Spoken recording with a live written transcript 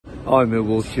Hi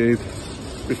Millwall Tube.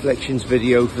 Reflections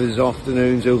video for this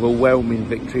afternoon's overwhelming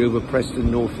victory over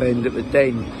Preston North End at the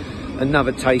Den.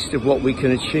 Another taste of what we can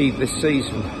achieve this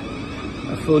season.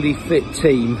 A fully fit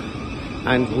team,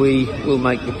 and we will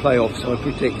make the playoffs, I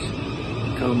predict,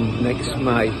 come next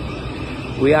May.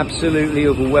 We absolutely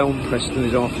overwhelmed Preston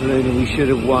this afternoon, and we should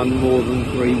have won more than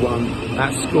 3-1.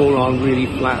 That scoreline really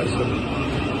flatters them.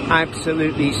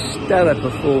 Absolutely stellar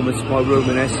performance by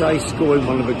Roman Esse, scoring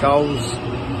one of the goals.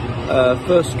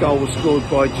 First goal was scored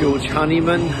by George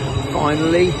Honeyman,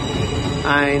 finally,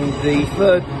 and the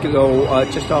third goal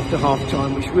just after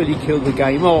half-time, which really killed the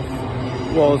game off,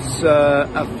 was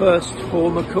a first for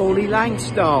Macaulay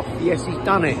Langstaff. Yes, he's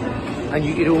done it, and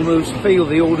you could almost feel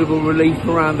the audible relief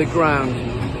around the ground.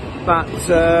 But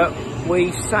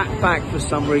we sat back for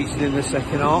some reason in the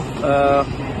second half.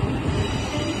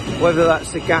 Whether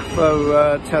that's the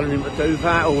gaffer telling him to do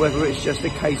that, or whether it's just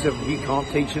a case of you can't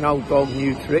teach an old dog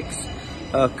new tricks.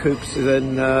 Coops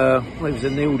then he was a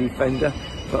nil defender,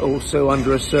 but also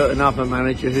under a certain other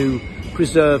manager who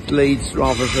preserved leads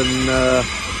rather than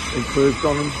improved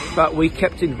on them. But we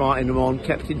kept inviting them on,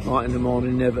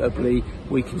 inevitably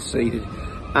we conceded.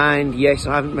 And yes,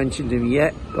 I haven't mentioned him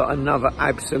yet, but another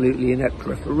absolutely inept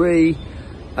referee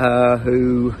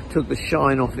who took the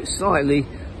shine off it slightly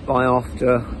by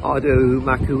after Ado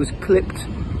Maku was clipped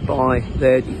by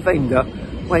their defender,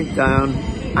 went down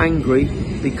angry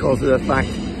because of the fact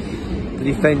the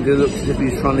defender looked as if he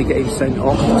was trying to get him sent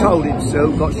off. He told him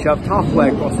so, got shoved halfway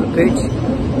across the pitch,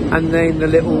 and then the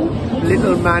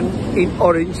little man in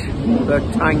orange, the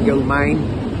Tango man,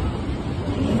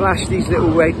 flashed his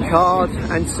little red card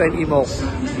and sent him off.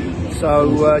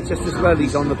 So just as well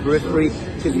he's on the periphery,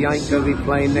 because he ain't going to be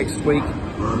playing next week,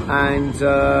 and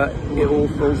it all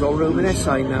falls on Roman Esse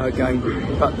now again.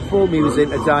 But the form he was in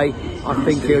today, I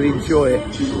think he'll enjoy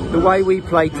it. The way we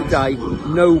play today,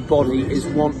 nobody is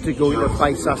want to go to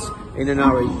face us in an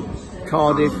hurry,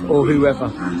 Cardiff or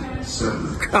whoever.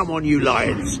 Come on, you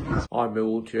Lions. Hi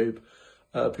Millwall Tube.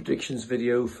 Predictions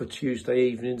video for Tuesday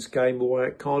evening's game away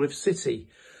at Cardiff City.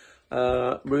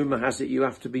 Rumour has it you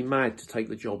have to be mad to take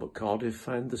the job at Cardiff,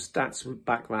 and the stats would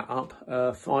back that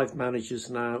up. 5 managers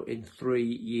now in 3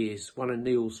 years, one of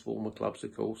Neil's former clubs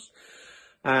of course,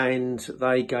 and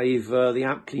they gave the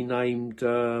aptly named,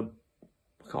 I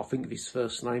can't think of his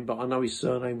first name, but I know his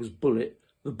surname was Bullet,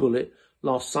 the Bullet,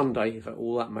 last Sunday, if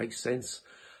all that makes sense,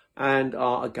 and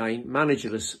are again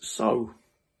managerless. So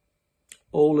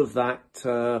all of that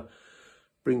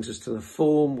brings us to the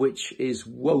form, which is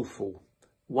woeful.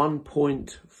 1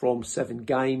 point from 7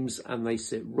 games, and they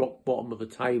sit rock bottom of the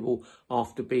table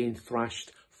after being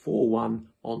thrashed 4-1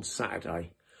 on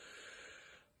Saturday.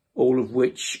 All of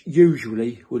which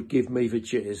usually would give me the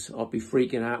jitters. I'd be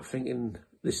freaking out thinking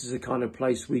this is the kind of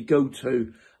place we go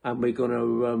to and we're going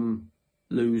to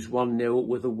lose 1-0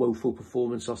 with a woeful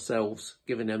performance ourselves,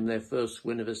 giving them their first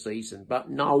win of the season. But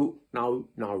no,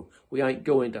 we ain't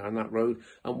going down that road.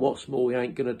 And what's more, we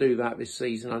ain't going to do that this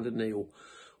season under Neil.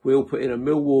 We'll put in a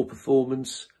Millwall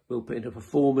performance, we'll put in a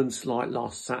performance like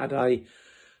last Saturday,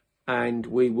 and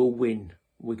we will win.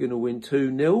 We're going to win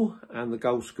 2-0, and the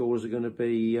goal scorers are going to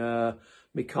be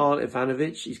Mikhail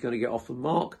Ivanovic, he's going to get off the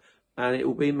mark, and it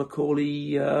will be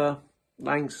Macaulay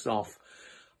Langstaff.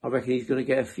 I reckon he's going to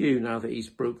get a few now that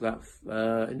he's broke that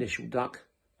initial duck.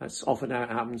 That's often how it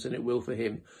happens, and it will for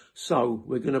him. So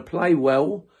we're going to play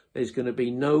well. There's going to be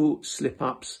no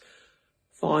slip-ups.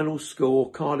 Final score,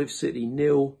 Cardiff City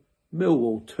 0,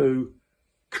 Millwall 2.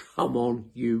 Come on,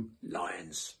 you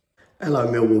Lions. Hello,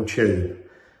 Millwall Tube.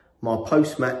 My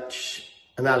post-match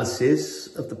analysis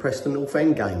of the Preston North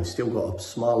End game. Still got a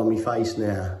smile on my face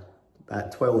now,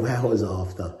 about 12 hours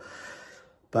after.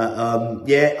 But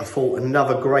yeah, I thought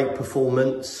another great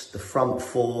performance. The front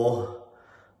four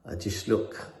just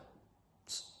got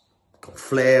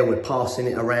flair. We're passing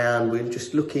it around. We're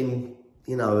just looking,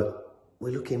 you know, we're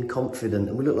looking confident,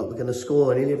 and we look like we're going to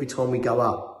score nearly every time we go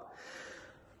up.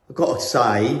 I've got to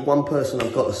say, one person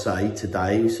I've got to say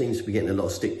today, who seems to be getting a lot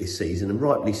of stick this season, and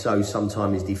rightly so,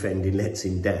 sometimes his defending lets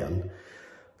him down,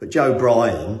 but Joe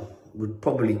Bryan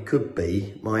could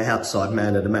be my outside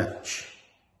man of the match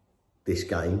this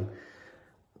game.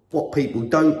 What people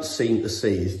don't seem to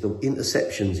see is the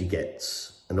interceptions he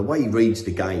gets and the way he reads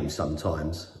the game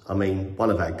sometimes. I mean,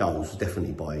 one of our goals was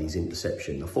definitely by his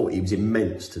interception. I thought he was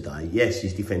immense today. Yes,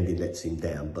 his defending lets him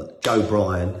down, but Joe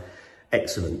Bryan,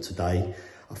 excellent today.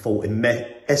 I thought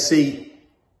Esse,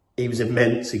 he was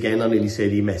immense again. I nearly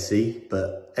said he messy,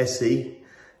 but Esse,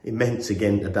 immense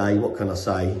again today. What can I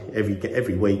say?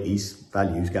 Every week his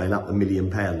value's going up £1 million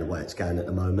the way it's going at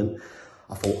the moment.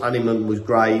 I thought Honeyman was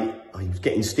great. He was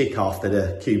getting stick after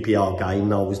the QPR game,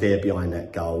 and I was there behind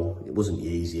that goal. It wasn't the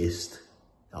easiest.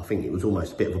 I think it was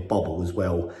almost a bit of a bobble as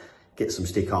well. Get some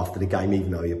stick after the game,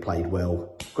 even though he had played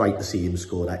well. Great to see him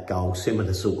score that goal.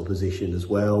 Similar sort of position as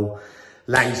well.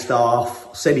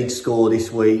 Langstaff said he'd score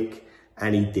this week,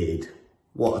 and he did.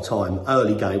 What a time.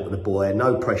 Early game with the boy,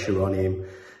 no pressure on him.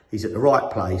 He's at the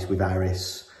right place with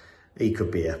Harris. He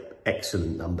could be an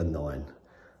excellent number 9.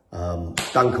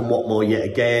 Duncan Watmore yet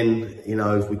again, you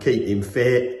know, if we keep him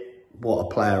fit, what a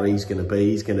player he's going to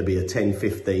be. He's going to be a 10,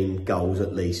 15 goals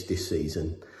at least this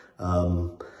season.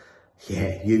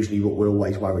 Yeah, usually what we're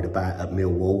always worried about at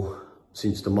Millwall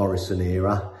since the Morrison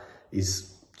era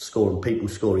is people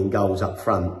scoring goals up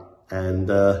front. And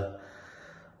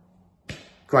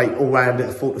great all-round.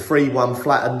 I thought the 3-1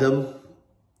 flattened them.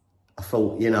 I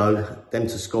thought, you know, them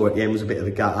to score at the end was a bit of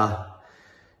a gutter.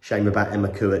 Shame about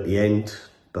Emaku at the end,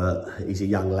 but he's a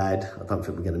young lad. I don't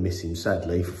think we're going to miss him,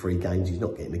 sadly, for 3 games. He's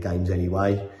not getting the games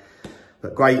anyway.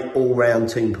 But great all-round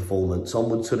team performance.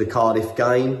 Onward to the Cardiff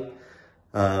game.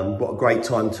 What a great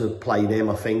time to play them,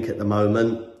 I think, at the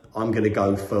moment. I'm going to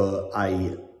go for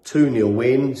a 2-0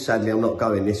 win. Sadly, I'm not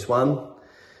going this one.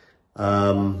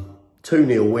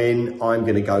 2-0 win. I'm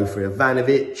going to go for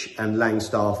Ivanovic and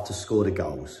Langstaff to score the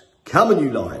goals. Come on,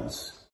 you Lions.